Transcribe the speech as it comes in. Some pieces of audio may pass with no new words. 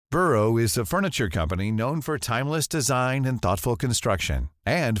Burrow is a furniture company known for timeless design and thoughtful construction,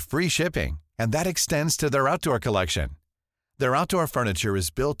 and free shipping, and that extends to their outdoor collection. Their outdoor furniture is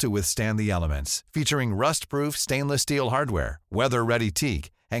built to withstand the elements, featuring rust-proof stainless steel hardware, weather-ready teak,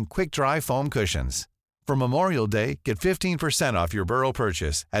 and quick-dry foam cushions. For Memorial Day, get 15% off your Burrow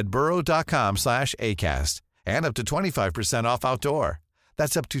purchase at burrow.com/acast, and up to 25% off outdoor.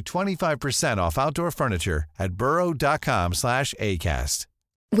 That's up to 25% off outdoor furniture at burrow.com/acast.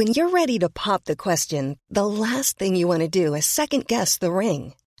 When you're ready to pop the question, the last thing you want to do is second-guess the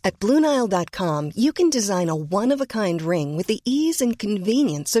ring. At BlueNile.com, you can design a one-of-a-kind ring with the ease and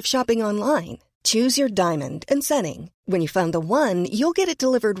convenience of shopping online. Choose your diamond and setting. When you find the one, you'll get it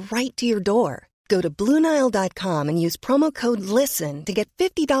delivered right to your door. Go to BlueNile.com and use promo code LISTEN to get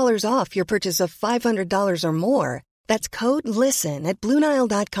 $50 off your purchase of $500 or more. That's code LISTEN at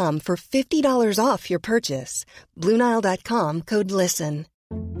BlueNile.com for $50 off your purchase. BlueNile.com, code LISTEN.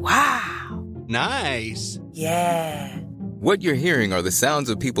 Wow. Nice. Yeah. What you're hearing are the sounds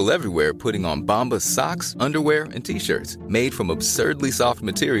of people everywhere putting on Bombas socks, underwear, and T-shirts made from absurdly soft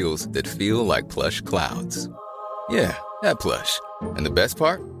materials that feel like plush clouds. Yeah, that plush. And the best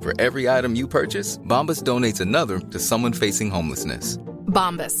part? For every item you purchase, Bombas donates another to someone facing homelessness.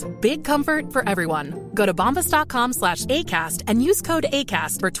 Bombas. Big comfort for everyone. Go to bombas.com/ACAST and use code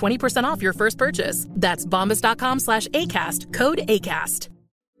ACAST for 20% off your first purchase. That's bombas.com/ACAST. Code ACAST.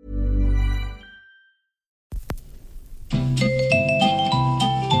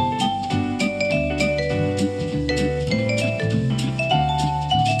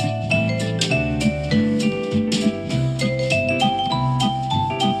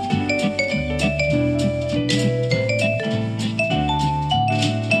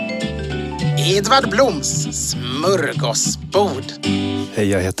 Edvard Bloms smörgåsbord. Hej,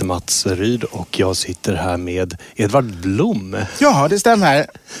 jag heter Mats Ryd och jag sitter här med Edvard Blom. Ja, det stämmer.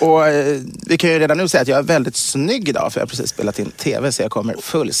 Och vi kan ju redan nu säga att jag är väldigt snygg idag, för jag har precis spelat in tv så jag kommer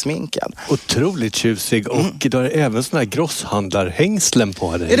fullsminkad. Otroligt tjusig och du har även såna här grosshandlarhängslen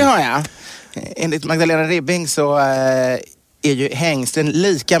på dig. Ja, det har jag. Enligt Magdalena Ribbing så är ju hängslen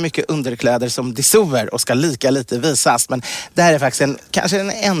lika mycket underkläder som dessouer och ska lika lite visas. Men det här är faktiskt kanske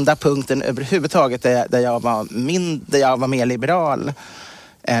den enda punkten överhuvudtaget där jag var mer liberal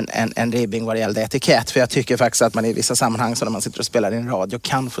än Ribbing vad det gällde etikett. För jag tycker faktiskt att man i vissa sammanhang, så när man sitter och spelar i en radio,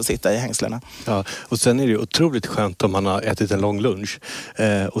 kan få sitta i hängslena. Ja, och sen är det ju otroligt skönt om man har ätit en lång lunch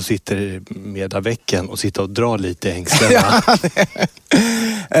och sitter med avecken och sitter och drar lite i hängslena.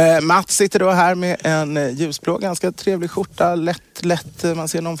 Mats sitter då här med en ljusblå, ganska trevlig skjorta, lätt, man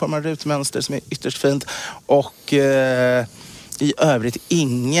ser någon form av rutmönster som är ytterst fint, och i övrigt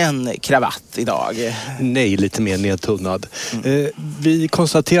ingen kravatt idag. Nej, lite mer nedtonad. Vi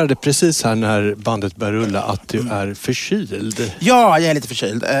konstaterade precis här när bandet började rulla att du är förkyld. Ja, jag är lite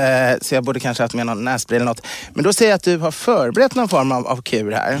förkyld. Så jag borde kanske haft med någon nässpray eller något. Men då ser jag att du har förberett någon form av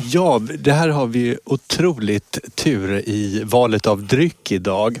kur här. Ja, det här har vi otroligt tur i valet av dryck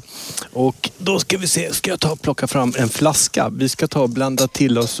idag. Och då ska vi se, ska jag ta och plocka fram en flaska. Vi ska ta och blanda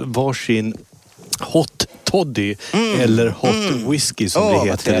till oss varsin hot toddy eller hot whisky som det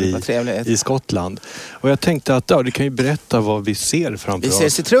heter i Skottland. Och jag tänkte att du kan ju berätta vad vi ser framför oss. Vi ser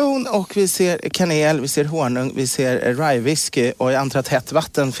citron och vi ser kanel, vi ser honung, vi ser rye whisky, och jag antar att hett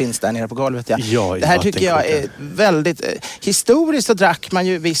vatten finns där nere på golvet. Ja, det här tycker jag är väldigt... Historiskt så drack man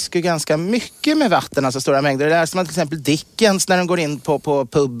ju whisky ganska mycket med vatten, alltså stora mängder. Det är som till exempel Dickens när de går in på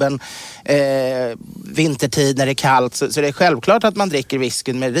puben vintertid när det är kallt. Så det är självklart att man dricker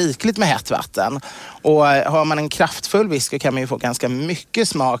whisky med rikligt med hett vatten. Och har man en kraftfull whisky kan man ju få ganska mycket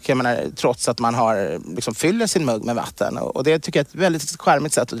smak, jag menar, trots att man liksom fyller sin mugg med vatten. Och det tycker jag är ett väldigt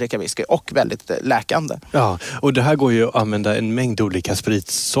charmigt sätt att dricka whisky och väldigt läkande. Ja, och det här går ju att använda en mängd olika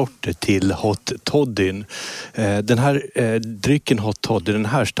spritsorter till hot toddyn. Den här drycken hot toddy, den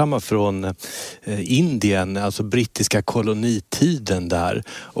härstammar från Indien, alltså brittiska kolonitiden där.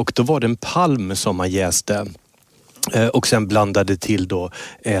 Och då var det en palm som man jäste. Och sen blandade till då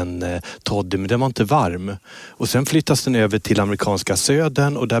en toddy, men den var inte varm. Och sen flyttas den över till amerikanska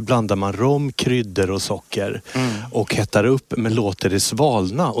södern och där blandar man rom, kryddor och socker. Och hettar upp men låter det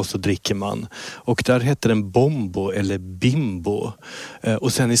svalna och så dricker man. Och där heter den bombo eller bimbo.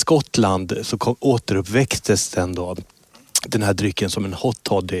 Och sen i Skottland så återuppväxtes den här drycken som en hot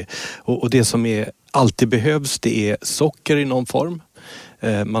toddy. Och det som alltid behövs, det är socker i någon form.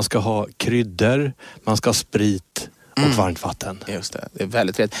 Man ska ha kryddor, man ska ha sprit och varmt vatten. Just det är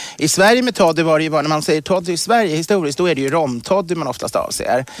väldigt rätt. I Sverige med toddy var det ju bara, när man säger toddy i Sverige historiskt, då är det ju romtoddy man oftast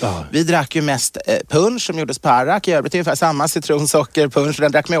avser. Ja. Vi drack ju mest punsch som gjordes på arrak. I övrigt är det ungefär samma citronsocker, punsch.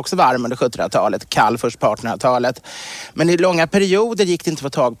 Den drack man också varm under 1700-talet, kall först på 1800-talet. Men i långa perioder gick det inte att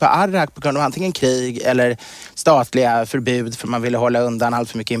få tag på arrak på grund av antingen krig eller statliga förbud för man ville hålla undan allt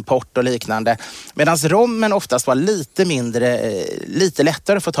för mycket import och liknande. Medan rommen oftast var lite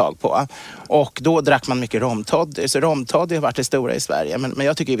lättare att få tag på. Och då drack man mycket romtoddy. Så romtoddy har varit det stora i Sverige. Men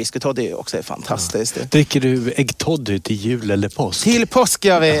jag tycker whiskytoddy också är fantastiskt. Ja. Dricker du äggtoddy till jul eller påsk? Till påsk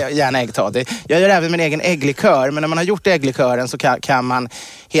gör vi gärna äggtoddy. Jag gör även min egen ägglikör. Men när man har gjort ägglikören så kan man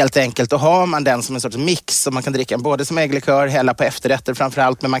helt enkelt, då har man den som en sorts mix. Så man kan dricka både som ägglikör, hälla på efterrätter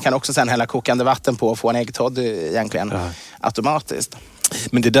framförallt. Men man kan också sen hälla kokande vatten på och få en äggtoddy egentligen automatiskt.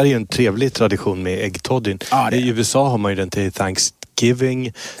 Men det där är ju en trevlig tradition med äggtoddyn. Ja, i USA har man ju den till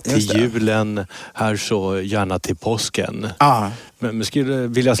Thanksgiving, till julen, här så gärna till påsken. Ja. Men skulle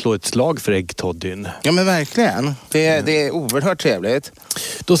vilja slå ett slag för äggtoddyn. Ja men verkligen. Det är oerhört trevligt.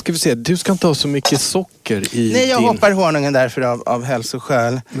 Då ska vi se, du ska inte ha så mycket socker i Nej, jag hoppar honungen därför av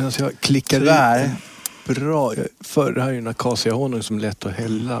hälsoskäl. Men alltså jag klickar Tyvärr. Bra. Det här är ju en akaciahonung som är lätt att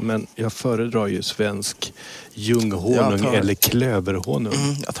hälla, men jag föredrar ju svensk ljunghonung eller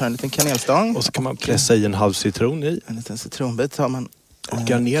klöverhonung. Jag tar en liten kanelstång. Och så kan man pressa i en halv citron i. En liten citronbit tar man. Och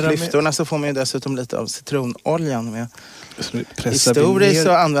garnera klyftorna med. Så får man ju dessutom lite av citronoljan med. Historiskt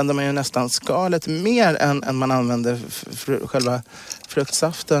så använder man ju nästan skalet mer än man använder själva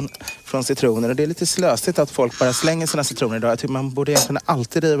fruktsaften från citroner. Och det är lite slösigt att folk bara slänger sina citroner idag. Jag tycker man borde egentligen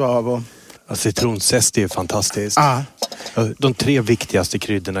alltid riva av och... Ja, citronsest är fantastiskt. De 3 viktigaste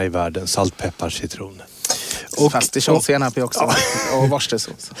kryddorna i världen, salt, peppar, citron. Och fast dijonsenap är också. Och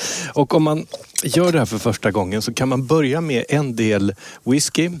worcestersås. Och om man gör det här för första gången så kan man börja med en del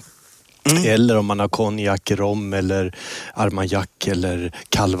whisky. Eller om man har konjak, rom eller armagnac eller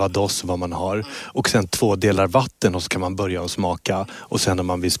calvados, vad man har. Och sen 2 delar vatten och så kan man börja och smaka. Och sen om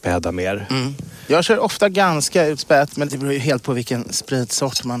man vill späda mer. Jag kör ofta ganska utspätt, men det beror ju helt på vilken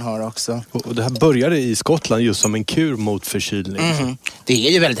spritsort man har också. Och det här började i Skottland just som en kur mot förkylning. Det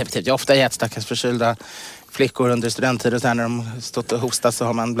är ju väldigt effektivt. Jag har ofta gett stackars förkylda flickor under studenttid och sen när de stått och hostat så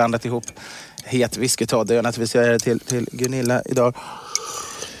har man blandat ihop het whiskytoddy. Och naturligtvis gör jag det till Gunilla idag.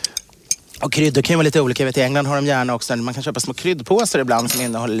 Och kryddor kan ju vara lite olika. Jag vet, i England har de gärna också, man kan köpa små kryddpåsar ibland som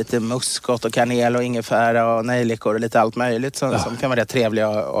innehåller lite muskot och kanel och ingefära och nejlikor och lite allt möjligt som kan vara rätt trevliga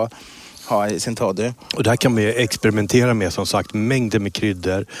att ha i sin toddy. Och det här kan man ju experimentera med, som sagt, mängder med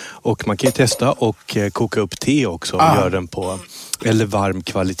kryddor. Och man kan ju testa och koka upp te också och göra den på eller varm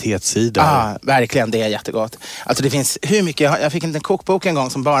kvalitetssida. Ja, verkligen. Det är jättegott. Alltså det finns hur mycket, jag fick en kokbok en gång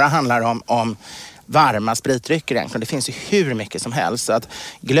som bara handlar om varma spritdrycker egentligen. Det finns ju hur mycket som helst. Så att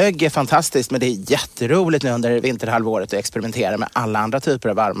glögg är fantastiskt, men det är jätteroligt nu under vinterhalvåret att experimentera med alla andra typer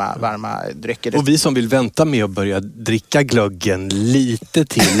av varma drycker. Och vi som vill vänta med att börja dricka glöggen lite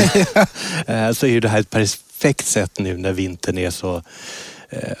till så är ju det här ett perfekt sätt nu när vintern är så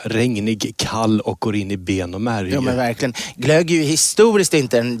regnig, kall och går in i ben och märg. Ja men verkligen. Glögg är ju historiskt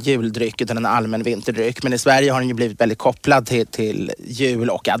inte en juldryck utan en allmän vinterdryck. Men i Sverige har den ju blivit väldigt kopplad till jul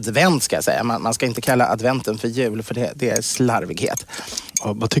och advent ska jag säga. Man ska inte kalla adventen för jul för det är slarvighet.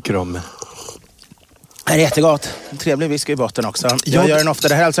 Ja, vad tycker du om? Det är jättegott. En trevlig whisky i botten också. Jag gör den ofta.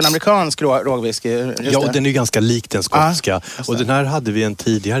 Det här är alltså en amerikansk rågwhisky. Ja, och den är ju ganska lik den skotska. Och den här hade vi en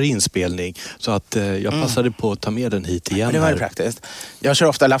tidigare inspelning. Så att jag passade på att ta med den hit igen. Ja, det var ju praktiskt. Jag kör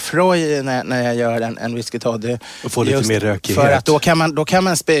ofta Lafroy när jag gör en whisky toddy. Och få lite mer rökighet. För att då kan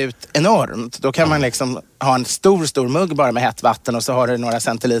man spä ut enormt. Då kan man liksom ha en stor mugg bara med hett vatten och så har du några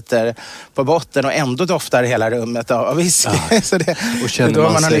centiliter på botten och ändå doftar hela rummet av whisky. Ja. Så det är då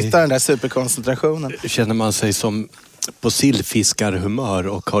man har nytta av den där superkoncentrationen. Känner man sig som på sillfiskarhumör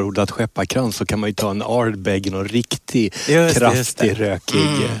och har odlat skepparkrans så kan man ju ta en Ardbeg, en riktig kraftig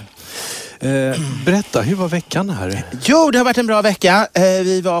rökig. Berätta, hur var veckan här? Jo, det har varit en bra vecka.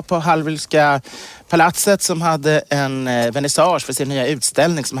 Vi var på Hallwylska palatset som hade en vernissage för sin nya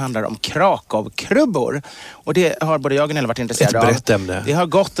utställning som handlar om Krakow-krubbor. Och det har både jag och Gunilla varit intresserade av. Ett brett ämne. Det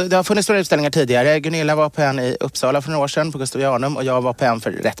har funnits stora utställningar tidigare. Gunilla var på en i Uppsala för några år sedan på Gustavianum och jag var på en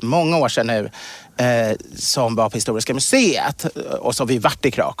för rätt många år sedan nu som var på Historiska museet. Och så har vi varit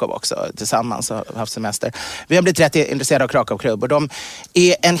i Krakow också tillsammans och haft semester. Vi har blivit rätt intresserade av Krakow-krubbor. De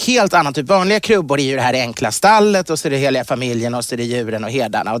är en helt annan typ. Vanliga krubbor är ju det här enkla stallet och så är det hela familjen och så är det djuren och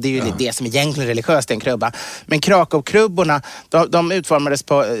herdarna. Och det är ju det som egentligen religiöst är en krubba. Men Krakow-krubborna, de utformades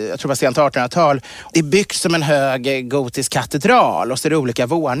på, jag tror det var sent 1800-tal. Det är byggt som en hög gotisk katedral och så är det olika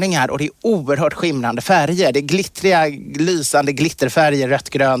våningar och det är oerhört skimrande färger. Det är glittriga, lysande glitterfärger, rött,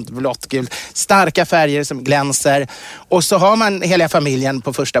 grönt, blått, gult. Stark starka färger som glänser. Och så har man hela familjen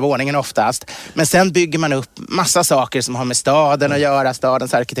på första våningen oftast. Men sen bygger man upp massa saker som har med staden att göra,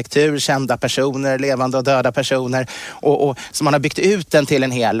 stadens arkitektur, kända personer, levande och döda personer. Och så man har byggt ut den till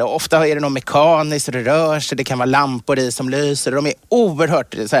en hel. Och ofta är det något mekaniskt, det rör sig, det kan vara lampor i som lyser. De är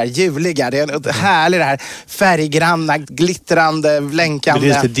oerhört så här juliga. Det är något härligt det här färggranna, glittrande, blänkande. Men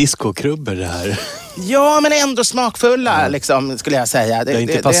det är lite discokrubbor det här. Ja, men ändå smakfulla liksom, skulle jag säga. Det har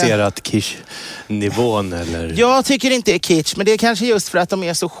inte passerat kitsch-nivån eller? Jag tycker inte det är kitsch, men det är kanske just för att de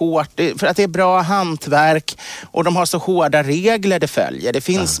är så hårt, för att det är bra hantverk och de har så hårda regler det följer. Det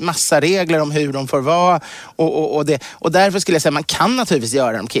finns massa regler om hur de får vara och därför skulle jag säga man kan naturligtvis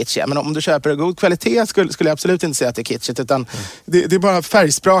göra dem kitschiga, men om du köper god kvalitet skulle jag absolut inte säga att det är kitschigt, utan det är bara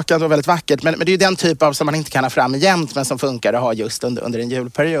färgsprakande och väldigt vackert, men det är ju den typ av som man inte kan ha fram jämt, men som funkar att ha just under en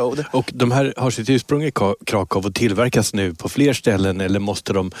julperiod. Och de här har sitt ursprung i Krakow och tillverkas nu på fler ställen, eller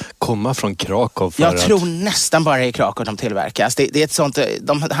måste de komma från Krakow? Jag tror nästan bara i Krakow de tillverkas. Det är ett sånt,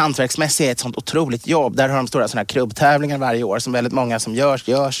 de hantverksmässiga är ett sånt otroligt jobb. Där har de stora såna här klubbtävlingar varje år som väldigt många som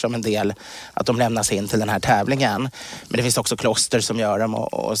görs som en del att de lämnas in till den här tävlingen. Men det finns också kloster som gör dem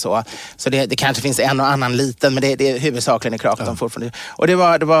och så. Så det kanske finns en och annan liten, men det är huvudsakligen i Krakow de fortfarande. Och det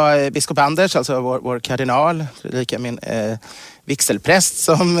var biskop Anders, alltså vår kardinal, lika min vigselpräst,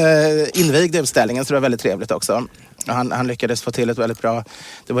 som invigde utställningen, så det var väldigt trevligt också. Han lyckades få till ett väldigt bra...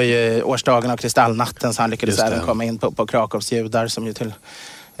 Det var ju årsdagen av kristallnatten, så han lyckades även komma in på Krakows judar som ju till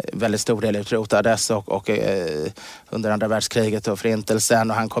väldigt stor del utrotades och under andra världskriget och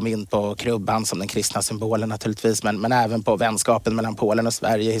förintelsen, och han kom in på krubban som den kristna symbolen naturligtvis, men även på vänskapen mellan Polen och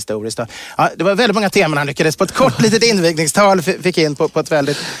Sverige historiskt. Ja, det var väldigt många teman han lyckades på ett kort litet invigningstal fick in på ett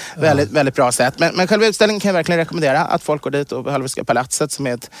väldigt bra sätt. Men själva utställningen kan jag verkligen rekommendera att folk går dit, och Hallwylska palatset som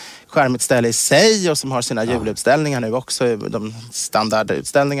är ett skärmigt ställe i sig och som har sina julutställningar nu också, de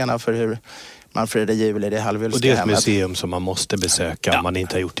standardutställningarna för hur man firar jul i det Hallwylska. Och det är ett museum som man måste besöka om man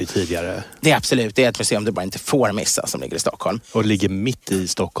inte har gjort det tidigare. Det är absolut, det är ett museum du bara inte får missa, som ligger i Stockholm. Och ligger mitt i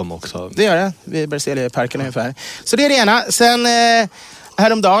Stockholm också. Det gör det, vid Berzelii-parken ungefär. Så det är det ena. Sen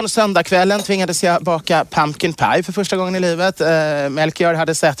häromdagen, söndagskvällen, tvingades jag baka pumpkin pie för första gången i livet. Melchior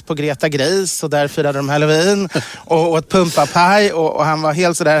hade sett på Greta Gris och där firade de Halloween och åt pumpapaj och han var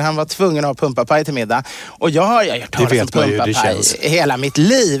helt sådär, han var tvungen att ha pumpapaj till middag. Och jag har gjort talas om pumpapaj hela mitt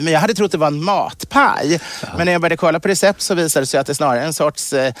liv, men jag hade trott det var en matpaj. Men när jag började kolla på recept så visade det sig att det snarare är en sorts...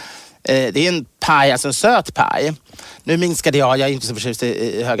 det är en paj, alltså en söt paj. Nu minskade jag är inte så förtjust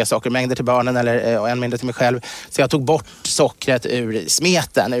i höga sockermängder till barnen och än mindre till mig själv. Så jag tog bort sockret ur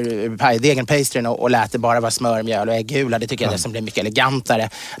smeten, ur pajdegen, pastryn och lät det bara vara smör, mjöl och äggula. Det tycker jag är det som blir mycket elegantare.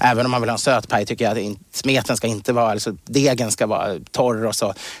 Även om man vill ha en söt paj tycker jag att smeten ska inte vara, alltså degen ska vara torr och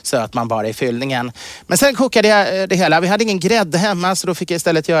så söt man bara i fyllningen. Men sen kokade jag det hela. Vi hade ingen grädde hemma, så då fick jag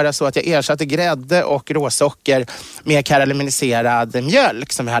istället göra så att jag ersatte grädde och råsocker med karamelliserad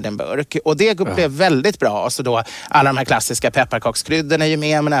mjölk som vi hade en burk. Och det blev väldigt bra. Så då alla de här klassiska pepparkakskryddorna är ju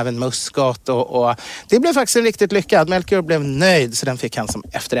med, men även muskot och det blev faktiskt en riktigt lyckad. Melchior blev nöjd, så den fick han som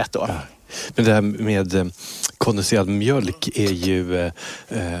efterrätt då. Men det här med kondenserad mjölk är ju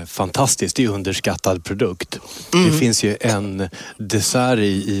fantastiskt. Det är ju underskattad produkt. Det finns ju en dessert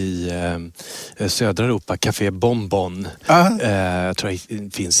i södra Europa, Café Bonbon. Jag tror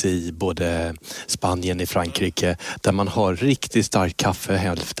det finns i både Spanien och Frankrike, där man har riktigt stark kaffe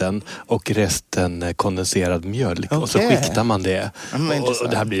hälften och resten kondenserad mjölk. Och så skiktar man det. Och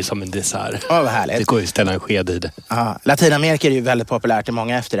det här blir som en dessert. Vad härligt. Det går ju att ställa en sked i det. Latinamerika är ju väldigt populärt i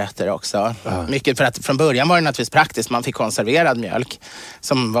många efterrätter också. Mycket för att från början var det naturligtvis praktiskt. Man fick konserverad mjölk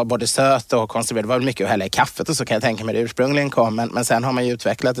som var både söt och konserverad. Det var mycket att hälla i kaffet och så kan jag tänka mig det ursprungligen kom. Men sen har man ju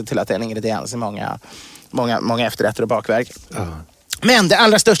utvecklat det till att det är en ingrediens i många efterrätter och bakverk. Men det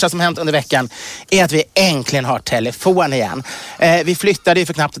allra största som hänt under veckan är att vi äntligen har telefon igen. Vi flyttade ju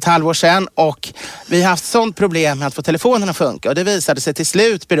för knappt ett halvår sedan och vi har haft sånt problem med att få telefonen att funka. Och det visade sig till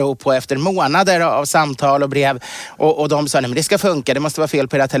slut bero på efter månader av samtal och brev. Och de sa, nej men det ska funka, det måste vara fel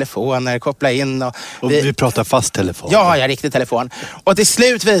på era telefoner, koppla in. Och vi pratar fast telefon. Ja, riktig telefon. Och till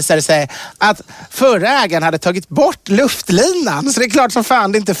slut visade det sig att förra ägaren hade tagit bort luftlinan. Så det är klart som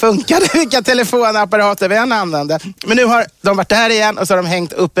fan det inte funkade vilka telefonapparater vi än använde. Men nu har de varit där igen och så har de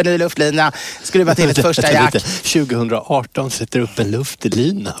hängt upp en ny luftlina, skruvat in ett första jack. 2018 sätter upp en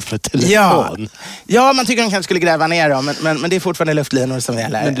luftlina för telefon. Ja, man tycker de kanske skulle gräva ner dem, men det är fortfarande luftlinor som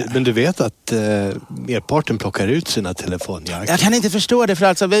gäller. Men du vet att merparten plockar ut sina telefonjack? Jag kan inte förstå det, för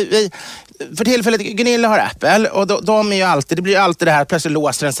alltså vi för tillfället, Gunilla har Apple och de är ju alltid, det blir ju alltid det här, plötsligt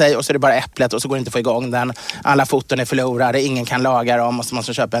låser den sig och så är det bara äpplet och så går det inte att få igång den. Alla foton är förlorade, ingen kan laga dem och så måste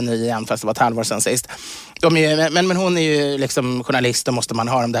man köpa en ny igen fast det var ett halvår sedan sist. Men hon är ju liksom journalist, och måste man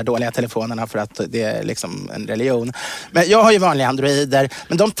ha de där dåliga telefonerna för att det är liksom en religion. Men jag har ju vanliga androider,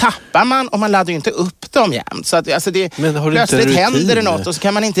 men de tappar man och man laddar ju inte upp dem jämt. Så att, alltså plötsligt händer det något och så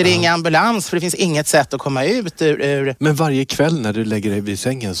kan man inte ringa ambulans för det finns inget sätt att komma ut ur. Men varje kväll när du lägger dig vid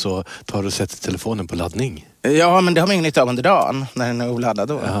sängen så tar du och sätter telefonen på laddning? Ja, men det har man ingen nytta av under dagen när den är oladdad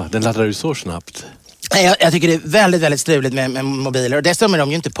då. Ja, den laddar ju så snabbt. Jag tycker det är väldigt, väldigt struligt med mobiler. Och dessutom är de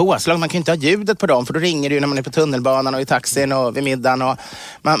ju inte påslag. Man kan ju inte ha ljudet på dem. För då ringer det ju när man är på tunnelbanan och i taxin och vid middagen. Och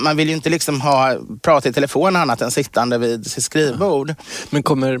man vill ju inte liksom prata i telefon annat än sittande vid sitt skrivbord. Men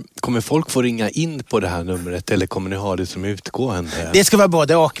kommer folk få ringa in på det här numret? Eller kommer ni ha det som utgående? Det ska vara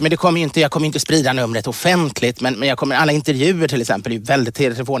både och. Men jag kommer inte sprida numret offentligt. Men alla intervjuer till exempel är väldigt,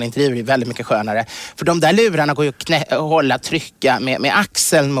 telefonintervjuer är väldigt mycket skönare. För de där lurarna går ju att trycka med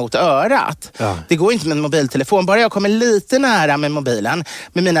axeln mot örat. Ja. Det går inte med en mobiltelefon. Bara jag kommer lite nära med mobilen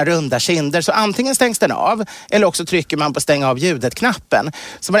med mina runda kinder så antingen stängs den av eller också trycker man på stänga av ljudet-knappen.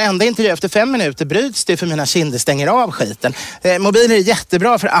 Så varenda intervju efter 5 minuter bryts det för mina kinder stänger av skiten. Mobiler är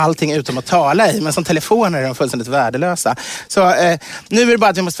jättebra för allting utom att tala i, men som telefoner är de fullständigt värdelösa. Så nu är det bara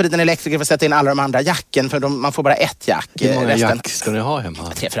att vi måste få dit en elektriker för att sätta in alla de andra jacken för man får bara ett jack. Hur många jack ska ni ha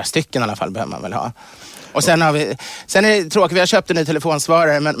hemma? 3-4 stycken i alla fall behöver man väl ha. Och sen är det tråkigt, vi har köpt en ny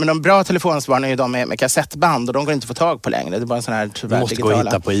telefonsvarare men de bra telefonsvararna är ju de med kassettband och de går inte att få tag på längre. Det är bara en sån här tyvärr digitala. Du måste gå och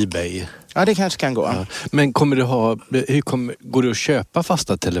hitta på eBay. Ja, det kanske kan gå. Ja. Men går det att köpa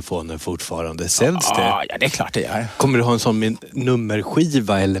fasta telefoner fortfarande? Säljs det? Ja, det är klart det gör. Kommer du ha en sån med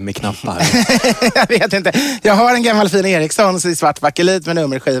nummerskiva eller med knappar? Jag vet inte. Jag har en gammal fin Ericsson i svart bakelit med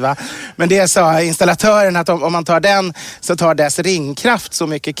nummerskiva. Men det sa installatören att om man tar den så tar dess ringkraft så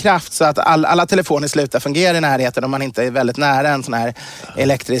mycket kraft så att alla telefoner slutar fungera i närheten om man inte är väldigt nära en sån här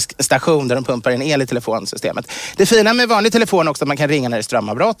elektrisk station där de pumpar in el i telefonsystemet. Det fina med vanlig telefon också att man kan ringa när det är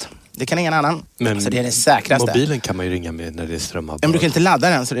strömavbrott. Det kan ingen annan. Men så det är det säkraste. Mobilen kan man ju ringa med när det är strömavbrott. Men du kan inte ladda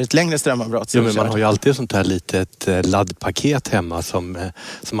den så det är ett längre strömavbrott. Ja, men man har ju alltid ett sånt här litet laddpaket hemma som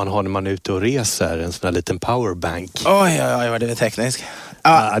man har när man är ute och reser. En sån här liten powerbank. Oj, vad det är tekniskt.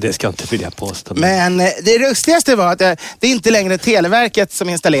 Ja, det ska jag inte vilja påstå. Men det rustigaste var att det är inte längre Televerket som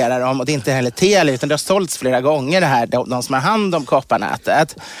installerar dem och det är inte heller Tele utan det har sålts flera gånger det här, de som har hand om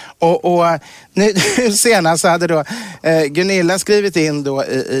kopparnätet. Och nu senast så hade då Gunilla skrivit in då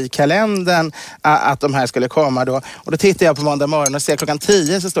i kalendern att de här skulle komma då. Och då tittar jag på måndag morgon och ser klockan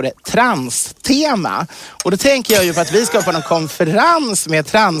 10 så står det transtema. Och då tänker jag ju på att vi ska på någon konferens med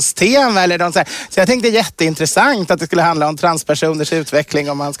transtema eller något så här. Så jag tänkte jätteintressant att det skulle handla om transpersoners utveckling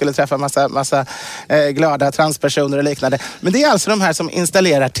om man skulle träffa massa glada transpersoner och liknande. Men det är alltså de här som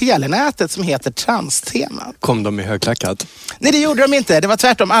installerar telenätet som heter transtema. Kom de i högklackat? Nej, det gjorde de inte. Det var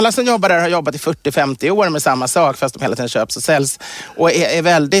tvärtom. Alla som jobbar där har jobbat i 40-50 år med samma sak fast de hela tiden köps och säljs. Och är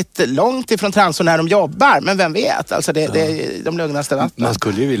väldigt långt ifrån transor när de jobbar. Men vem vet? Alltså det är de lugnaste vattnen. Man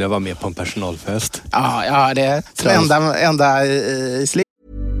skulle ju vilja vara med på en personalfest. Ja, det är enda i slipp.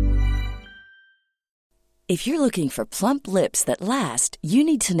 If you're looking for plump lips that last, you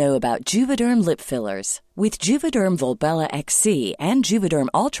need to know about Juvederm lip fillers. With Juvederm Volbella XC and Juvederm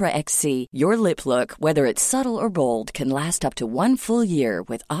Ultra XC, your lip look, whether it's subtle or bold, can last up to 1 full year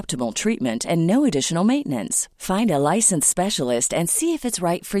with optimal treatment and no additional maintenance. Find a licensed specialist and see if it's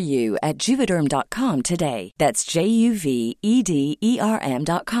right for you at Juvederm.com today. That's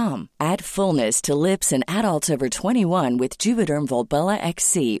JUVEDERM.com. Add fullness to lips in adults over 21 with Juvederm Volbella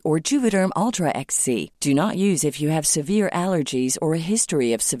XC or Juvederm Ultra XC. Do not use if you have severe allergies or a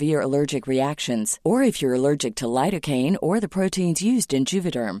history of severe allergic reactions, or if you're allergic to lidocaine or the proteins used in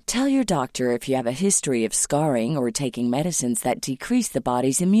Juvederm. Tell your doctor if you have a history of scarring or taking medicines that decrease the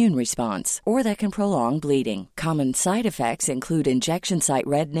body's immune response or that can prolong bleeding. Common side effects include injection site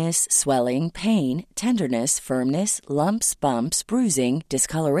redness, swelling, pain, tenderness, firmness, lumps, bumps, bruising,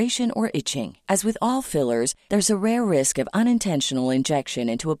 discoloration, or itching. As with all fillers, there's a rare risk of unintentional injection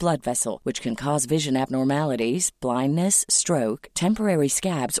into a blood vessel, which can cause vision abnormalities, blindness, stroke, temporary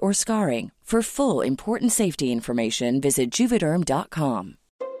scabs, or scarring. For full, important safety information, visit Juvederm.com.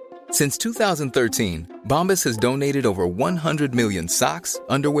 Since 2013, Bombas has donated over 100 million socks,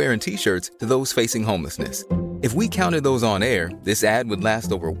 underwear, and T-shirts to those facing homelessness. If we counted those on air, this ad would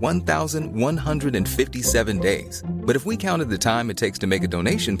last over 1,157 days. But if we counted the time it takes to make a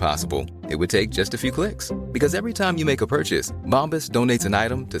donation possible, it would take just a few clicks. Because every time you make a purchase, Bombas donates an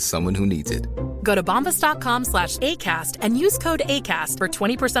item to someone who needs it. Go to bombas.com/ACAST and use code ACAST for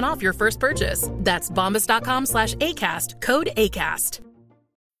 20% off your first purchase. That's bombas.com/ACAST, code ACAST.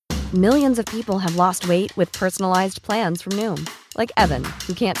 Millions of people have lost weight with personalized plans from Noom. Like Evan,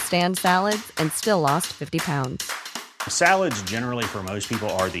 who can't stand salads and still lost 50 pounds. Salads generally for most people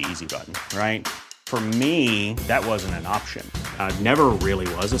are the easy button, right? For me, that wasn't an option. I never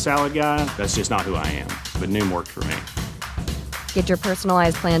really was a salad guy. That's just not who I am. But Noom worked for me. Get your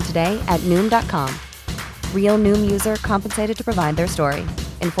personalized plan today at Noom.com. Real Noom user compensated to provide their story.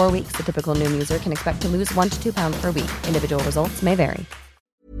 In 4 weeks, the typical Noom user can expect to lose 1 to 2 pounds per week. Individual results may vary.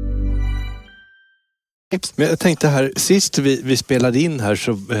 Men jag tänkte här, sist vi spelade in här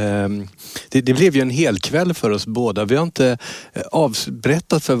så det blev ju en hel kväll för oss båda. Vi har inte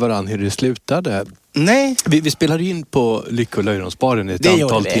avberättat för varandra hur det slutade. Nej. Vi spelade in på Lycko- och Löjronsbaren ett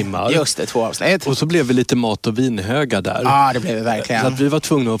antal timmar. Just det, 2 avsnitt. Och så blev vi lite mat- och vinhöga där. Ja, det blev vi verkligen. Så att vi var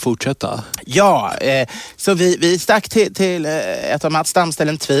tvungna att fortsätta. Ja, så vi stack till ett av Mats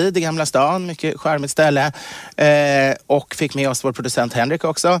stamställen, Tweed i Gamla stan. Mycket charmigt ställe. Och fick med oss vår producent Henrik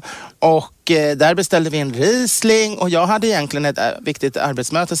också. Och där beställde vi en Riesling. Och jag hade egentligen ett viktigt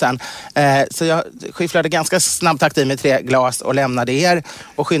arbetsmöte sen. Så jag skifflade ganska snabbtakt i mig 3 glas och lämnade er.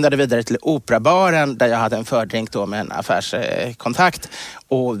 Och skyndade vidare till Operabaren där jag hade en fördrink då med en affärskontakt.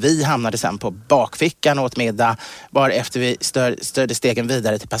 Och vi hamnade sen på bakfickan åt middag. Bara efter vi störde stegen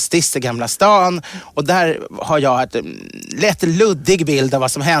vidare till Pastis i Gamla stan. Och där har jag ett lätt luddig bild av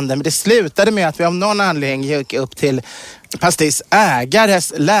vad som hände. Men det slutade med att vi av någon anledning gick upp till Pastis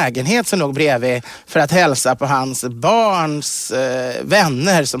ägares lägenhet som låg bredvid för att hälsa på hans barns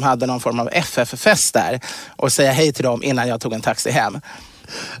vänner som hade någon form av FF-fest där. Och säga hej till dem innan jag tog en taxi hem.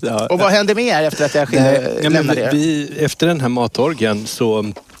 Ja, och vad hände med er efter att jag lämnade er? Efter den här matorgen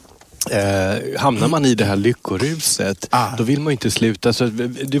så hamnar man i det här lyckoruset. Då vill man ju inte sluta. Så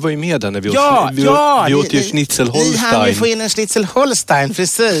du var ju med där när vi åt ju Schnitzel Holstein. Ni hann ju få in en Schnitzel Holstein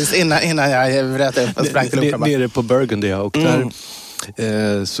precis innan jag bröt upp och sprang till Operan. Nere på Burgundy, och där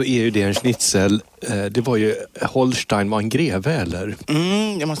så är ju det en schnitzel. Det var ju Holstein, var en greve eller?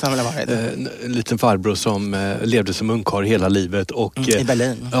 Det måste han väl ha varit. En liten farbror som levde som ungkarl hela livet och i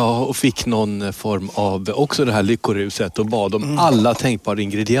Berlin. Ja, och fick någon form av också det här lyckoruset och bad om alla tänkbara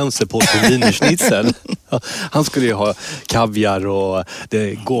ingredienser på sin wienerschnitzel. Han skulle ju ha kaviar och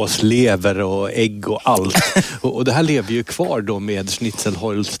gåslever och ägg och allt. Och det här lever ju kvar då med Schnitzel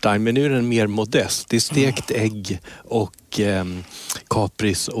Holstein, men nu är den mer modest. Det är stekt ägg och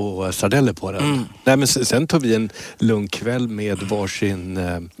kapris och sardeller på den. Nej, men sen tog vi en lugn kväll med varsin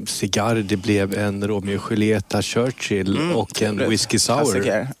cigarr. Det blev en Romeo och Julieta Churchill och en whisky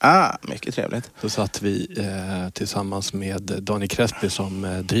sour. Mycket trevligt. Så satt vi tillsammans med Daniel Crespi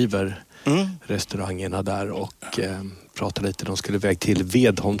som driver restaurangerna där och pratade lite. De skulle iväg till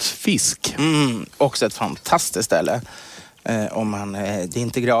Vedholmsfisk. Också ett fantastiskt ställe. Det är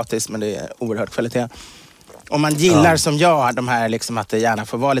inte gratis, men det är oerhört kvalitet. Om man gillar som jag, de här liksom att det gärna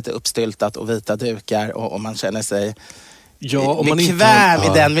får vara lite uppstyltat och vita dukar och man känner sig bekväm i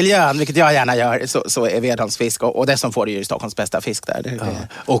den miljön, vilket jag gärna gör, så är Vedholmsfisk och det som får det ju Stockholms bästa fisk där.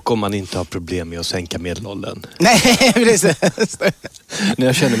 Och om man inte har problem med att sänka medelåldern. Nej, precis. När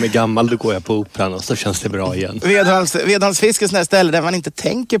jag känner mig gammal, då går jag på Operan och så känns det bra igen. Vedholmsfisk är sådana ställe där man inte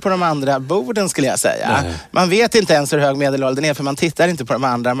tänker på de andra borden, skulle jag säga. Nej. Man vet inte ens hur hög medelåldern är, för man tittar inte på de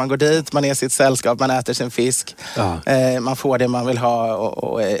andra. Man går dit, man är sitt sällskap, man äter sin fisk. Man får det man vill ha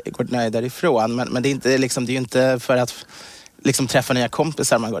och går nöjd därifrån. Men det är inte liksom, det är ju inte för att liksom träffa nya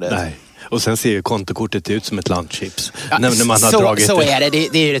kompisar man går dit. Nej. Och sen ser ju kontokortet ut som ett landchips. När man har dragit så är det.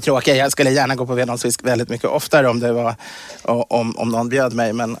 Det är ju det tråkiga. Jag skulle gärna gå på Vedholmsfisk väldigt mycket oftare om det var om någon bjöd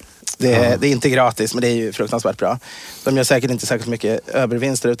mig. Men det är inte gratis, men det är ju fruktansvärt bra. De gör säkert inte särskilt mycket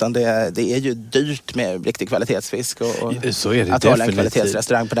övervinster, utan det är ju dyrt med riktig kvalitetsfisk. Och så är det att hålla en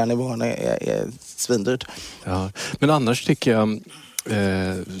kvalitetsrestaurang på den nivån är svindyrt. Ja. Men annars tycker jag,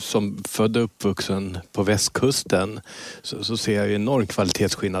 som född och uppvuxen på västkusten, så ser jag ju enorm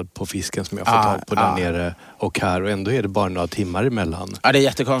kvalitetsskillnad på fisken som jag får tag på där nere och här, och ändå är det bara några timmar emellan. Ja, det är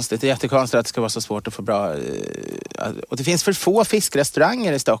jättekonstigt. Det är jättekonstigt att det ska vara så svårt att få bra... Och det finns för få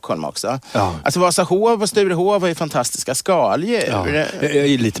fiskrestauranger i Stockholm också. Alltså Vasahov och Sturehov är ju fantastiska skaldjur. Jag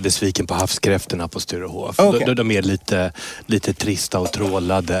är lite besviken på havskräftorna på Sturehov. De är lite trista och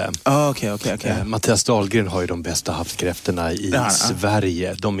trålade. Okay. Mattias Dahlgren har ju de bästa havskräftorna i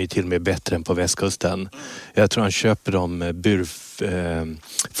Sverige. De är till och med bättre än på västkusten. Jag tror han köper dem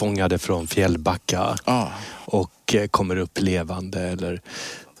burfångade från Fjällbacka och kommer upp levande.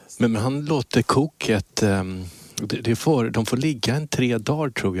 Men han låter koket... de får ligga 3 dagar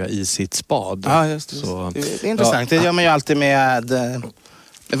tror jag i sitt spad. Ja, just det. Så, det är intressant. Det gör man ju alltid med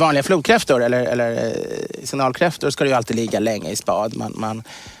vanliga flodkräftor eller signalkräftor, ska det ju alltid ligga länge i spad. Men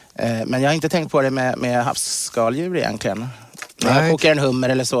jag har inte tänkt på det med havsskaldjur egentligen. När jag kokar en hummer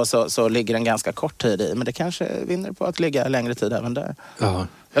eller så ligger den ganska kort tid i. Men det kanske vinner på att ligga längre tid även där. Ja.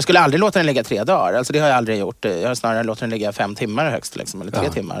 Jag skulle aldrig låta den ligga 3 dagar. Alltså det har jag aldrig gjort. Jag har snarare låtit den ligga 5 timmar högst. Liksom, eller 3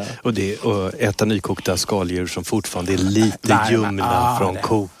 timmar. Och äta nykokta skaldjur som fortfarande är lite ljumna från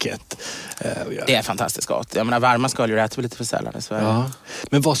koket. Det är fantastiskt gott. Jag menar, varma skaldjur äter vi lite för sällan i Sverige. Ja.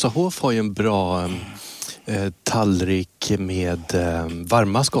 Men Vasahof har ju en bra tallrik med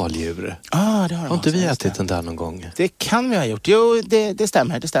varma skaldjur. Det har inte vi ätit den där någon gång? Det kan vi ha gjort. Jo, det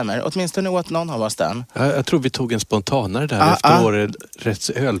stämmer. Åtminstone åt någon av oss den. Jag tror vi tog en spontanare där efter årets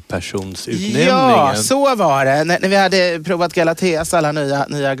ölpersonsutnämningen. Ja, så var det. När vi hade provat Galateas alla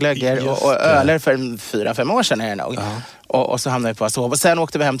nya glögger och öler för 4-5 år sedan är det nog. Och så hamnade vi på Vasahof. Och sen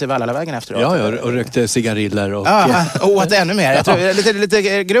åkte vi hem till Vallalavägen efteråt. Ja, och rökte cigariller. Och åt ännu mer. Jag tror,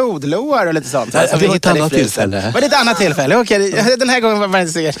 lite grodlår och lite sånt. Det var ett annat tillfälle. Var det ett annat tillfälle? Okej, den här gången var man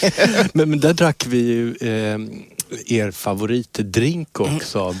inte cigariller. Men där drack vi ju er favoritdrink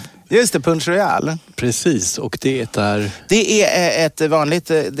också. Just det, Punch Royal. Precis, och det är... Det är ett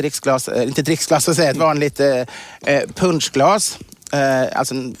vanligt dricksglas, inte dricksglas så att säga, ett vanligt punchglas.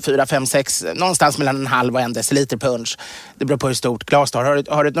 Alltså 4, 5, 6, någonstans mellan 1/2 och 1 deciliter punch. Det beror på hur stort glas du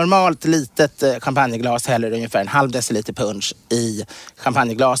har. Har du ett normalt litet champagneglas häller du ungefär 1/2 deciliter punch i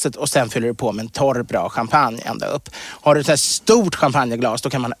champagneglaset och sen fyller du på med en torr bra champagne ända upp. Har du ett så här stort champagneglas då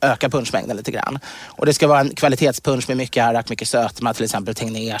kan man öka punchmängden lite grann. Och det ska vara en kvalitetspunch med mycket arrak, mycket sötma, till exempel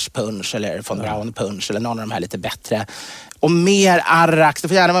Tegners punch eller von Braun punch eller någon av de här lite bättre. Och mer arrak, det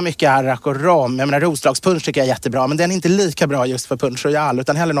får gärna vara mycket arrak och rom. Jag menar, roslagspunch tycker jag är jättebra, men den är inte lika bra just för Punch Royal,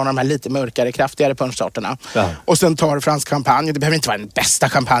 utan hellre någon av de här lite mörkare, kraftigare punchsorterna. Ja. Och sen tar fransk champagne. Det behöver inte vara den bästa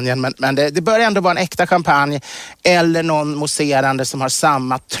champagnen, men det bör ändå vara en äkta champagne eller någon mousserande som har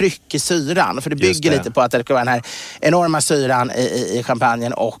samma tryck i syran. För det bygger lite på att det ska vara den här enorma syran i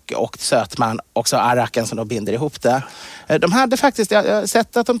champagnen och sötman, också arraken som då binder ihop det. De hade faktiskt, jag har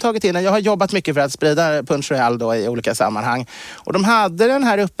sett att de tagit in, jag har jobbat mycket för att sprida Punch Royal då i olika sammanhang. Och de hade den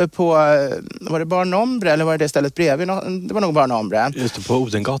här uppe på, var det Bar Nombre eller var det stället bredvid? Det var nog Bar Nombre. Just det, på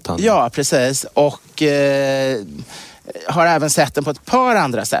Odengatan. Ja, precis. Och har även sett den på ett par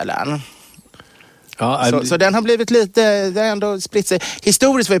andra ställen. Ja, så den har blivit lite, det har ändå spritt sig.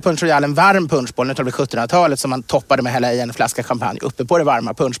 Historiskt var ju Punch Royal en varm punchboll, nu tar vi 1700-talet, som man toppade med hela i en flaska champagne uppe på det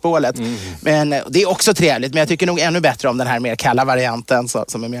varma punchbålet. Men det är också trevligt, men jag tycker nog ännu bättre om den här mer kalla varianten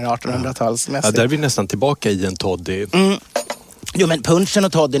som är mer 1800-talsmässig. Ja, där är vi nästan tillbaka i en toddy. Jo, men punchen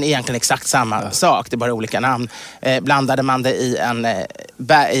och toddyn är egentligen exakt samma sak. Det är bara olika namn. Blandade man det i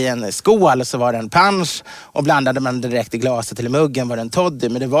en skål så var det en punch. Och blandade man det direkt i glaset eller muggen var det en toddy.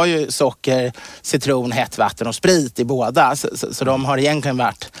 Men det var ju socker, citron, hett vatten och sprit i båda. Så de har egentligen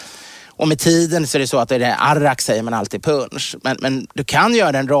varit... Och med tiden så är det så att det är arrak, säger man alltid punch. Men du kan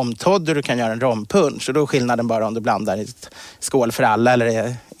göra en romtoddy och du kan göra en rompunch. Och då är skillnaden bara om du blandar i ett skål för alla eller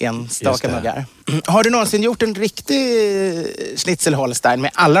i enstaka muggar. Har du någonsin gjort en riktig schnitzelholstein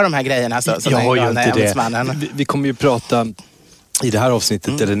med alla de här grejerna? Jag har ju inte det. Vi kommer ju prata... I det här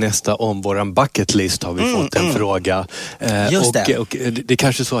avsnittet eller nästa om våran bucket list har vi fått en fråga. Och det är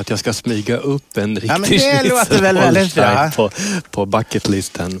kanske så att jag ska smyga upp en riktig schnitzelholstein på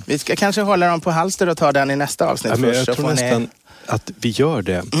bucketlisten. Vi ska kanske hålla dem på halster och ta den i nästa avsnitt först. Jag tror nästan att vi gör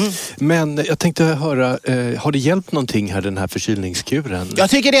det. Men jag tänkte höra, har det hjälpt någonting här, den här förkylningskuren? Jag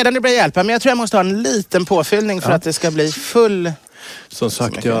tycker redan det börjar hjälpa, men jag tror jag måste ha en liten påfyllning för att det ska bli full... Som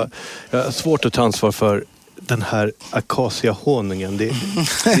sagt, jag har svårt att ta ansvar för den här akaciahonungen. Det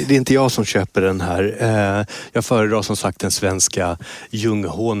är inte jag som köper den här. Jag föredrar som sagt den svenska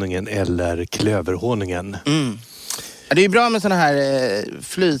ljunghonungen eller klöverhonungen. Det är ju bra med såna här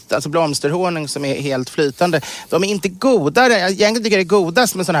alltså blomsterhonung som är helt flytande. De är inte godare. Jag egentligen tycker det är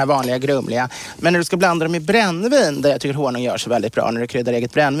godast med såna här vanliga grumliga. Men när du ska blanda dem i brännvin, där jag tycker honung gör så väldigt bra när du kryddar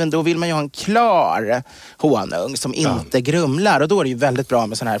eget brännvin, då vill man ju ha en klar honung som inte grumlar. Och då är det ju väldigt bra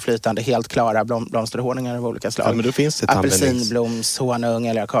med såna här flytande, helt klara blomsterhonungar av olika slag. Ja, men då finns det apelsinblomshonung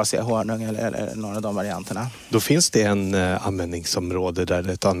eller akaciahonung eller några av de varianterna. Då finns det en användningsområde där det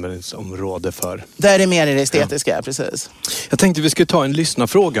är ett användningsområde för... Där är det mer i det estetiska, precis. Jag tänkte vi skulle ta en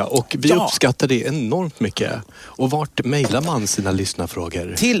lyssnarfråga och vi uppskattar det enormt mycket. Och vart mejlar man sina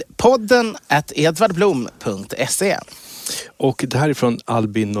lyssnarfrågor? Till podden@edvardblom.se. Och det här är från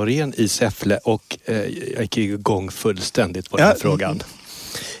Albin Norén i Säffle och jag gick igång fullständigt på den här frågan.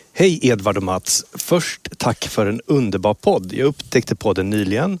 Hej Edvard och Mats. Först tack för en underbar podd. Jag upptäckte podden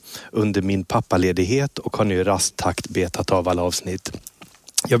nyligen under min pappaledighet och har nu i rask takt betat av alla avsnitt.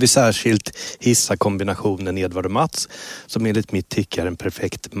 Jag vill särskilt hissa kombinationen Edvard och Mats som enligt mitt tycke är en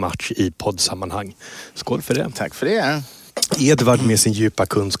perfekt match i poddsammanhang. Skål för det. Tack för det. Edvard med sin djupa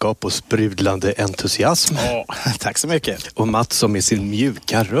kunskap och sprudlande entusiasm. Tack så mycket. Och Mats som med sin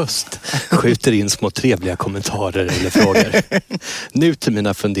mjuka röst skjuter in små trevliga kommentarer eller frågor. Nu till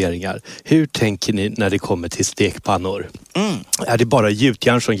mina funderingar. Hur tänker ni när det kommer till stekpannor? Är det bara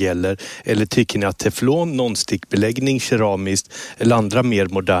gjutjärn som gäller eller tycker ni att teflon, nonstickbeläggning, keramiskt eller andra mer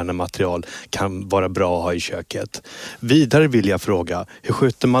moderna material kan vara bra att ha i köket? Vidare vill jag fråga, hur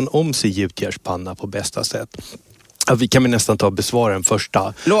sköter man om sig gjutjärnspanna på bästa sätt? Ja, vi kan väl nästan ta besvaren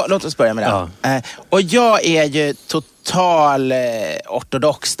första. Låt oss börja med det. Ja. Och jag är ju total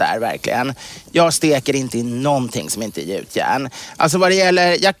ortodox där verkligen. Jag steker inte i någonting som inte är gjutjärn. Alltså vad det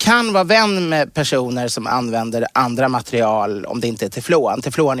gäller, jag kan vara vän med personer som använder andra material om det inte är teflon.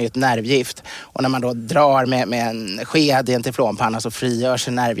 Teflon är ju ett nervgift och när man då drar med en sked i en teflonpanna så frigör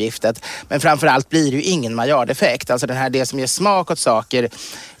sig nervgiftet. Men framförallt blir det ju ingen maillard-effekt. Alltså det som ger smak åt saker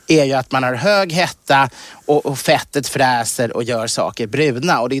är ju att man har hög hetta och fettet fräser och gör saker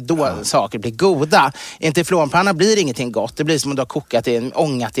bruna. Och det är då saker blir goda. I en teflonpanna blir ingenting gott. Det blir som om du har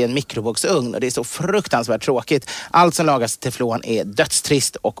ångat i en mikrovågsugn. Och det är så fruktansvärt tråkigt. Allt som lagas i teflon är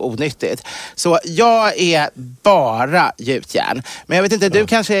dödstrist och onyttigt. Så jag är bara gjutjärn. Men jag vet inte, du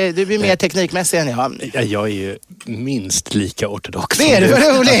är mer teknikmässig än jag. Jag är ju minst lika ortodox. Det är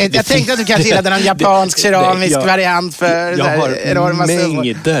det, roligt. Jag tänkte att du kanske gillade någon japansk keramisk variant för jag har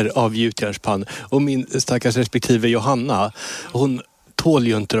mängder av gjutjärnspannor. Och min stackars respektive Johanna, hon tål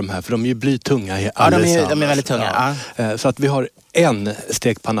ju inte de här för de är ju blytunga allesammans. Ja, de är väldigt tunga. Ja. Så att vi har en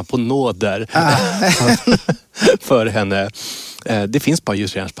stekpanna på nåder för henne. Det finns bara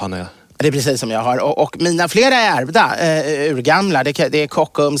gjutjärnspannor. Det är precis som jag har. Och mina flera är ärvda, urgamla. Det är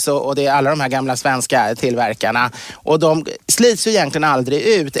Kockums och det är alla de här gamla svenska tillverkarna. Och de slits ju egentligen aldrig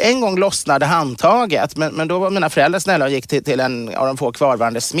ut. En gång lossnade handtaget. Men då var mina föräldrar snälla och gick till en av de få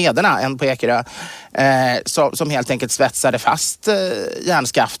kvarvarande smederna, en på Ekerö, som helt enkelt svetsade fast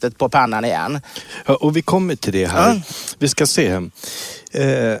järnskaftet på pannan igen. Ja, och vi kommer till det här. Ja. Vi ska se.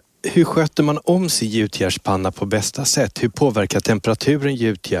 Hur sköter man om sig gjutjärnspanna på bästa sätt? Hur påverkar temperaturen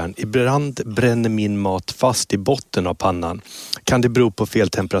gjutjärn? Ibland bränner min mat fast i botten av pannan. Kan det bero på fel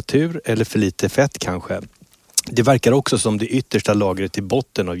temperatur eller för lite fett kanske? Det verkar också som det yttersta lagret i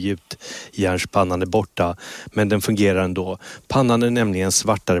botten av gjutjärnspannan är borta, men den fungerar ändå. Pannan är nämligen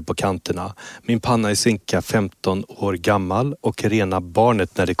svartare på kanterna. Min panna är cirka 15 år gammal och rena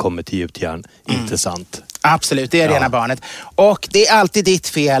barnet när det kommer till gjutjärn. Inte sant? Absolut, det är rena barnet. Och det är alltid ditt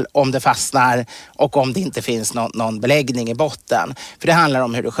fel om det fastnar och om det inte finns någon beläggning i botten. För det handlar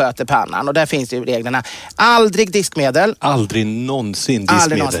om hur du sköter pannan. Och där finns ju reglerna. Aldrig diskmedel. Aldrig någonsin diskmedel.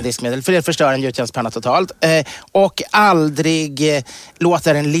 Aldrig någonsin diskmedel, för det förstör en gjutjärnspanna totalt. Och aldrig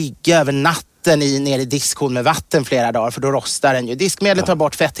låta den ligga över natten ner i diskhon med vatten flera dagar, för då rostar den ju. Diskmedlet tar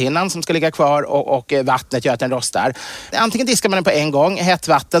bort fetthinnan som ska ligga kvar och vattnet gör att den rostar. Antingen diskar man den på en gång, hett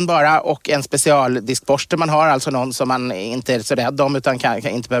vatten bara och en specialdiskborste man har, alltså någon som man inte är så rädd om utan kan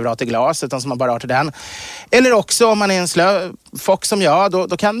inte behöver ha till glas utan som man bara har till den. Eller också om man är en slö fock som jag,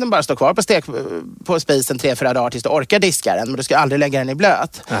 då kan den bara stå kvar på spisen 3-4 dagar tills du orkar diska den, men du ska aldrig lägga den i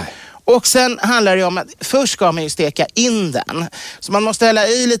blöt. Nej. Och sen handlar det om att först ska man ju steka in den. Så man måste hälla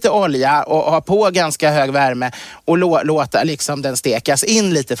i lite olja och ha på ganska hög värme och låta liksom den stekas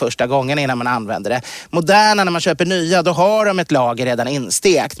in lite första gången innan man använder det. Moderna, när man köper nya, då har de ett lager redan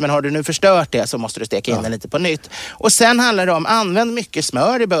instekt. Men har du nu förstört det så måste du steka in den lite på nytt. Och sen handlar det om, använd mycket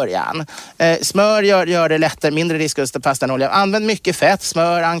smör i början. Smör gör det lättare, mindre risk att pasta än olja. Använd mycket fett,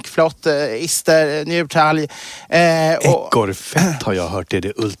 smör, ankflott, ister, njurtalg. Ekorrfett har jag hört är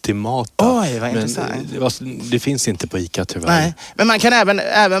det ultimata. Oj, vad intressant. Det finns inte på ICA tyvärr. Nej, men man kan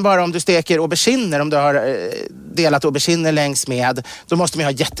även bara om du steker auberginer, om du har delat auberginer längs med, då måste man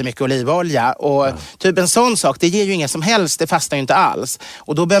ha jättemycket olivolja. Och typ en sån sak, det ger ju inget som helst, det fastnar ju inte alls.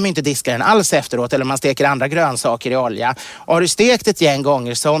 Och då behöver man inte diska den alls efteråt, eller man steker andra grönsaker i olja. Och har du stekt ett gäng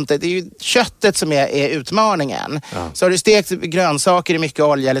gånger sånt, det är ju köttet som är utmaningen. Ja. Så har du stekt grönsaker i mycket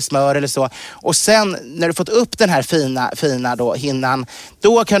olja eller smör eller så, och sen när du fått upp den här fina då, hinnan,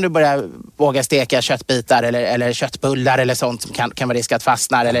 då kan du börja våga steka köttbitar eller köttbullar eller sånt som kan vara risk att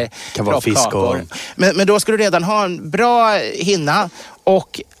fastna, eller kan vara fisk och... Men då ska du redan ha en bra hinna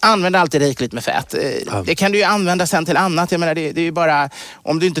och använda alltid rikligt med fett. Det kan du ju använda sen till annat. Jag menar, det är ju bara,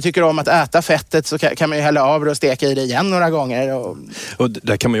 om du inte tycker om att äta fettet så kan man ju hälla av det och steka i det igen några gånger. Och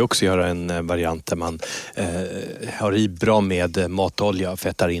där kan man ju också göra en variant där man har i bra med matolja och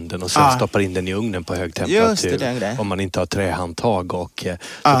fettar in den och sen stoppar in den i ugnen på hög temperatur. Om man inte har trähandtag och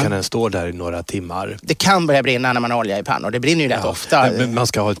så kan den stå där i några timmar. Det kan börja brinna när man har olja i pannor. Det brinner ju rätt ofta. Men man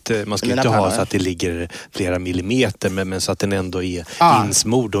ska inte ha så att det ligger flera millimeter, men så att den ändå är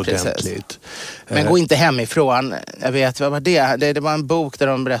insmord gjord ordentligt. Men gå inte hemifrån. Jag vet, vad var det? Det var en bok där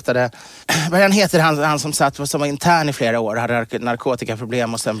de berättade, vad han heter, han som var intern i flera år, hade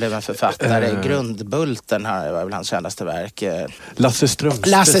narkotikaproblem och sen blev en författare. Grundbulten var väl hans kändaste verk. Lasse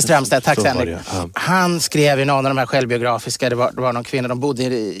Strömstedt, tack Henrik. Han skrev i någon av de här självbiografiska, det var någon kvinna, de bodde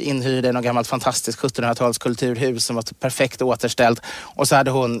inhyrda i någon gammalt fantastiskt 1700-tals kulturhus som var perfekt återställt, och så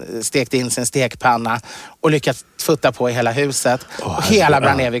hade hon stekt in sin stekpanna och lyckats futta på i hela huset och hela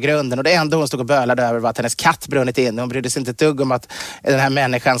brann ner vid grunden, och det enda hon stod och bölade över var att hennes katt brunnit in. Hon brydde sig inte ett dugg om att den här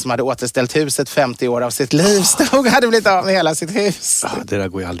människan som hade återställt huset 50 år av sitt liv stod hade blivit av med hela sitt hus. Det där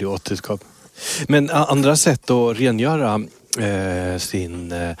går ju aldrig återskap. Men andra sätt att rengöra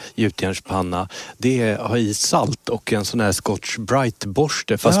sin gjutjärnspanna, det är att ha i salt och en sån här Scotch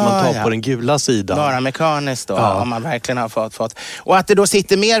Brite-borste, fast man tar på den gula sidan. Bara mekaniskt då, om man verkligen har fått. Och att det då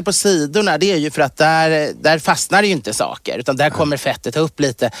sitter mer på sidorna, det är ju för att där fastnar det ju inte saker, utan där kommer fettet upp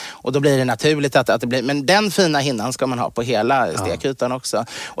lite, och då blir det naturligt att det blir, men den fina hinnan ska man ha på hela stekytan också.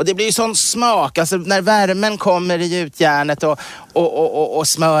 Och det blir ju sån smak, alltså när värmen kommer i gjutjärnet och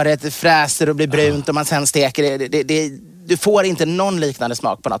smöret fräser och blir brunt och man sen steker det du får inte någon liknande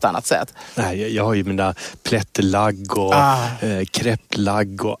smak på något annat sätt. Nej, jag har ju mina plättlagg och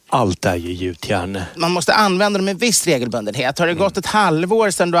kräpplagg och allt är ju gjutjärn. Man måste använda dem med viss regelbundenhet. Har det gått ett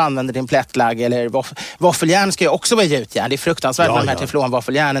halvår sedan du använder din plättlagg eller våffeljärn ska ju också vara gjutjärn. Det är fruktansvärt med de här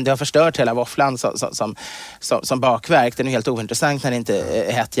teflonvåffeljärnen. Det har förstört hela våfflan som bakverk. Det är helt ointressant när det inte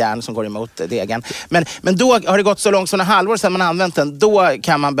är hett järn som går emot degen. Men då har det gått så långt som ett halvår sedan man använt den.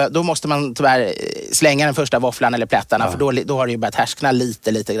 Då måste man tyvärr slänga den första våfflan eller plättarna. För då har det ju börjat härskna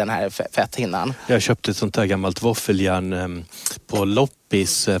lite den här fetthinnan. Jag köpte ett sånt här gammalt våffeljärn på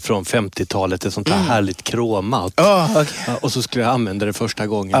loppis från 50-talet. Ett sånt här härligt kromat. Okay. Och så skulle jag använda det första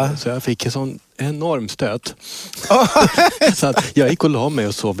gången. Så jag fick en sån enorm stöt. Så att jag gick och la mig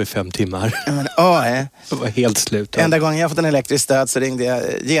och sov i 5 timmar. Det var helt slut. Enda gången jag fått en elektrisk stöt så ringde jag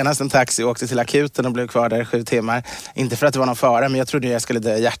genast en taxi och åkte till akuten och blev kvar där i 7 timmar. Inte för att det var någon fara, men jag trodde jag skulle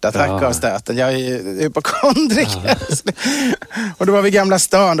dö hjärtattack av stöten. Jag är ju hypokondriker. Och då var vi Gamla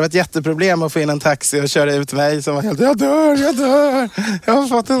stan. Det var ett jätteproblem att få in en taxi och köra ut mig som var helt, jag dör. Jag har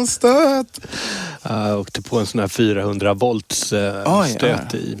fått en stöt. Jag åkte på en sån här 400 volts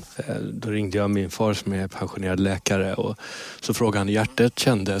stöt i. Då ringde jag min far som är pensionerad läkare och så frågade han hur hjärtat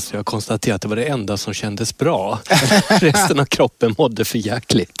kändes. Jag konstaterade att det var det enda som kändes bra. Resten av kroppen mådde för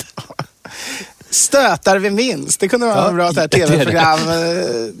jäkligt. Stötar vi minst. Det kunde vara en bra tv-program.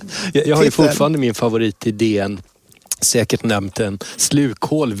 Jag har ju fortfarande min favorit i DN. Säkert nämnt en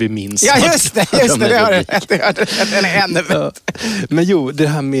slukhål vi minns. Ja, just det har du. Den är ännu bättre. Men jo, det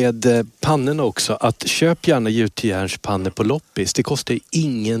här med pannorna också. Att köp gärna gjutjärnspannor på loppis. Det kostar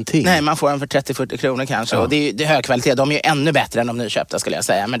ingenting. Nej, man får den för 30-40 kronor kanske. Och det är hög kvalitet. De är ju ännu bättre än de nyköpta skulle jag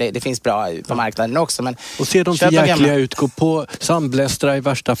säga. Men det finns bra på marknaden också. Men och ser de till jäkliga ut. Gå på sandblästra i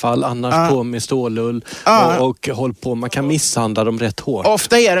värsta fall. Annars på med stålull. Och håll på. Man kan misshandla dem rätt hårt.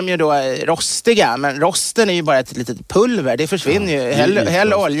 Ofta är de ju då rostiga. Men rosten är ju bara ett litet pulver, det försvinner ju.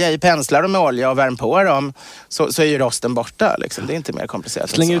 Häll olja i, penslar dem med olja och värm på dem, så är ju rosten borta. Liksom. Det är inte mer komplicerat.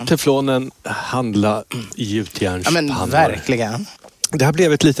 Släng ut teflonen, handla gjutjärnspannor. Ja, men verkligen. Det här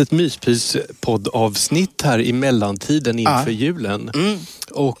blev ett litet myspys-poddavsnitt här i mellantiden inför julen.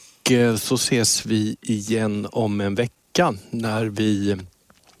 Och så ses vi igen om en vecka när vi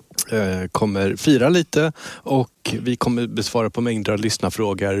kommer fira lite och vi kommer besvara på mängder av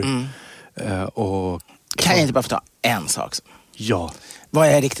lyssnarfrågor. Kan jag inte bara få ta en sak? Ja. Vad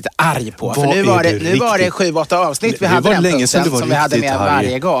är jag riktigt arg på? För nu var det 7-8 avsnitt vi hade den punkten som vi hade med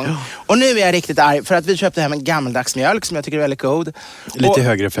varje gång. Ja. Och nu är jag riktigt arg för att vi köpte hem en gammaldags mjölk som jag tycker är väldigt god. Lite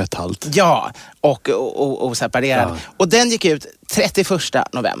högre fetthalt. Ja, och separerad. Ja. Och den gick ut 31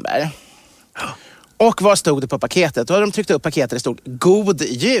 november. Ja. Och vad stod det på paketet? Då hade de tryckt upp paketet, det stod God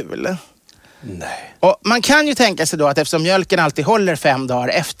Jul. Nej. Och man kan ju tänka sig då att eftersom mjölken alltid håller 5 dagar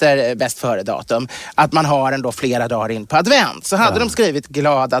efter bäst före datum, att man har den då flera dagar in på advent. Så hade de skrivit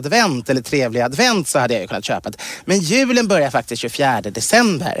glad advent eller trevlig advent så hade jag ju kunnat köpa det. Men julen börjar faktiskt 24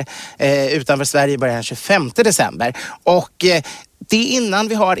 december. Utanför Sverige börjar den 25 december. Och det innan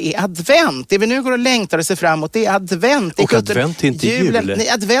vi har är advent. Det vi nu går och längtar och ser fram emot, det är advent. Och advent är inte jul. Nej,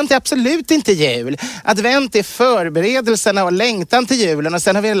 advent är absolut inte jul. Advent är förberedelserna och längtan till julen. Och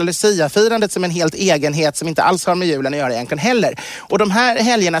sen har vi hela Lucia-firandet som en helt egenhet som inte alls har med julen att göra egentligen heller. Och de här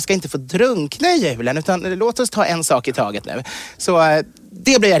helgerna ska inte få drunkna i julen, utan låt oss ta en sak i taget nu. Så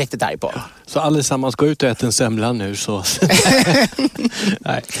det blir jag riktigt arg på. Så allesammans gå ut och äta en semla nu så...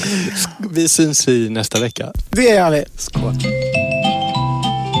 Nej. Vi syns i nästa vecka. Det gör vi. Skål.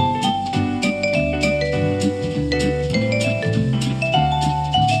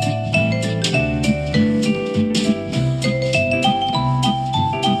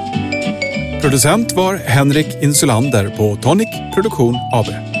 Producent var Henrik Insulander på Tonic Produktion AB.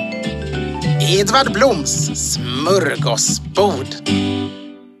 Edvard Bloms smörgåsbord.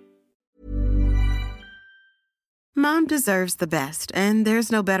 Mom deserves the best, and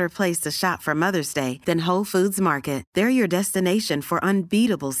there's no better place to shop for Mother's Day than Whole Foods Market. They're your destination for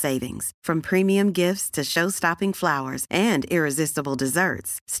unbeatable savings, from premium gifts to show-stopping flowers and irresistible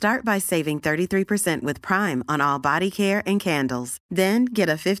desserts. Start by saving 33% with Prime on all body care and candles. Then get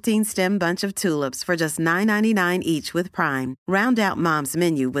a 15-stem bunch of tulips for just $9.99 each with Prime. Round out Mom's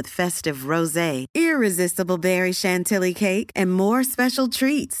menu with festive rosé, irresistible berry chantilly cake, and more special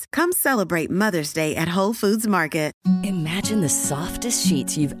treats. Come celebrate Mother's Day at Whole Foods Market. Imagine the softest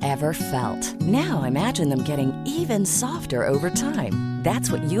sheets you've ever felt. Now imagine them getting even softer over time.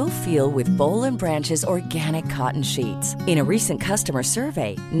 That's what you'll feel with Boll & Branch's organic cotton sheets. In a recent customer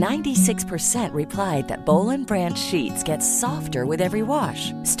survey, 96% replied that Boll & Branch sheets get softer with every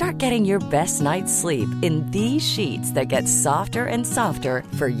wash. Start getting your best night's sleep in these sheets that get softer and softer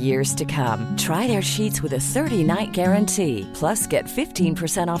for years to come. Try their sheets with a 30-night guarantee. Plus, get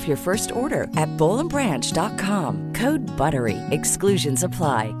 15% off your first order at bollandbranch.com. Code BUTTERY. Exclusions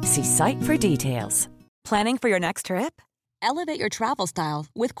apply. See site for details. Planning for your next trip? Elevate your travel style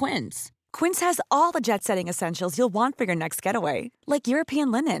with Quince. Quince has all the jet-setting essentials you'll want for your next getaway, like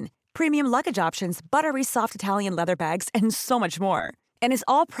European linen, premium luggage options, buttery soft Italian leather bags, and so much more. And is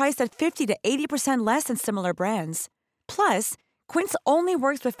all priced at 50 to 80% less than similar brands. Plus, Quince only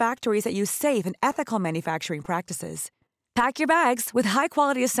works with factories that use safe and ethical manufacturing practices. Pack your bags with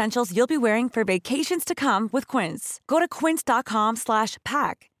high-quality essentials you'll be wearing for vacations to come with Quince. Go to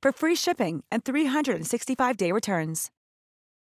quince.com/pack for free shipping and 365-day returns.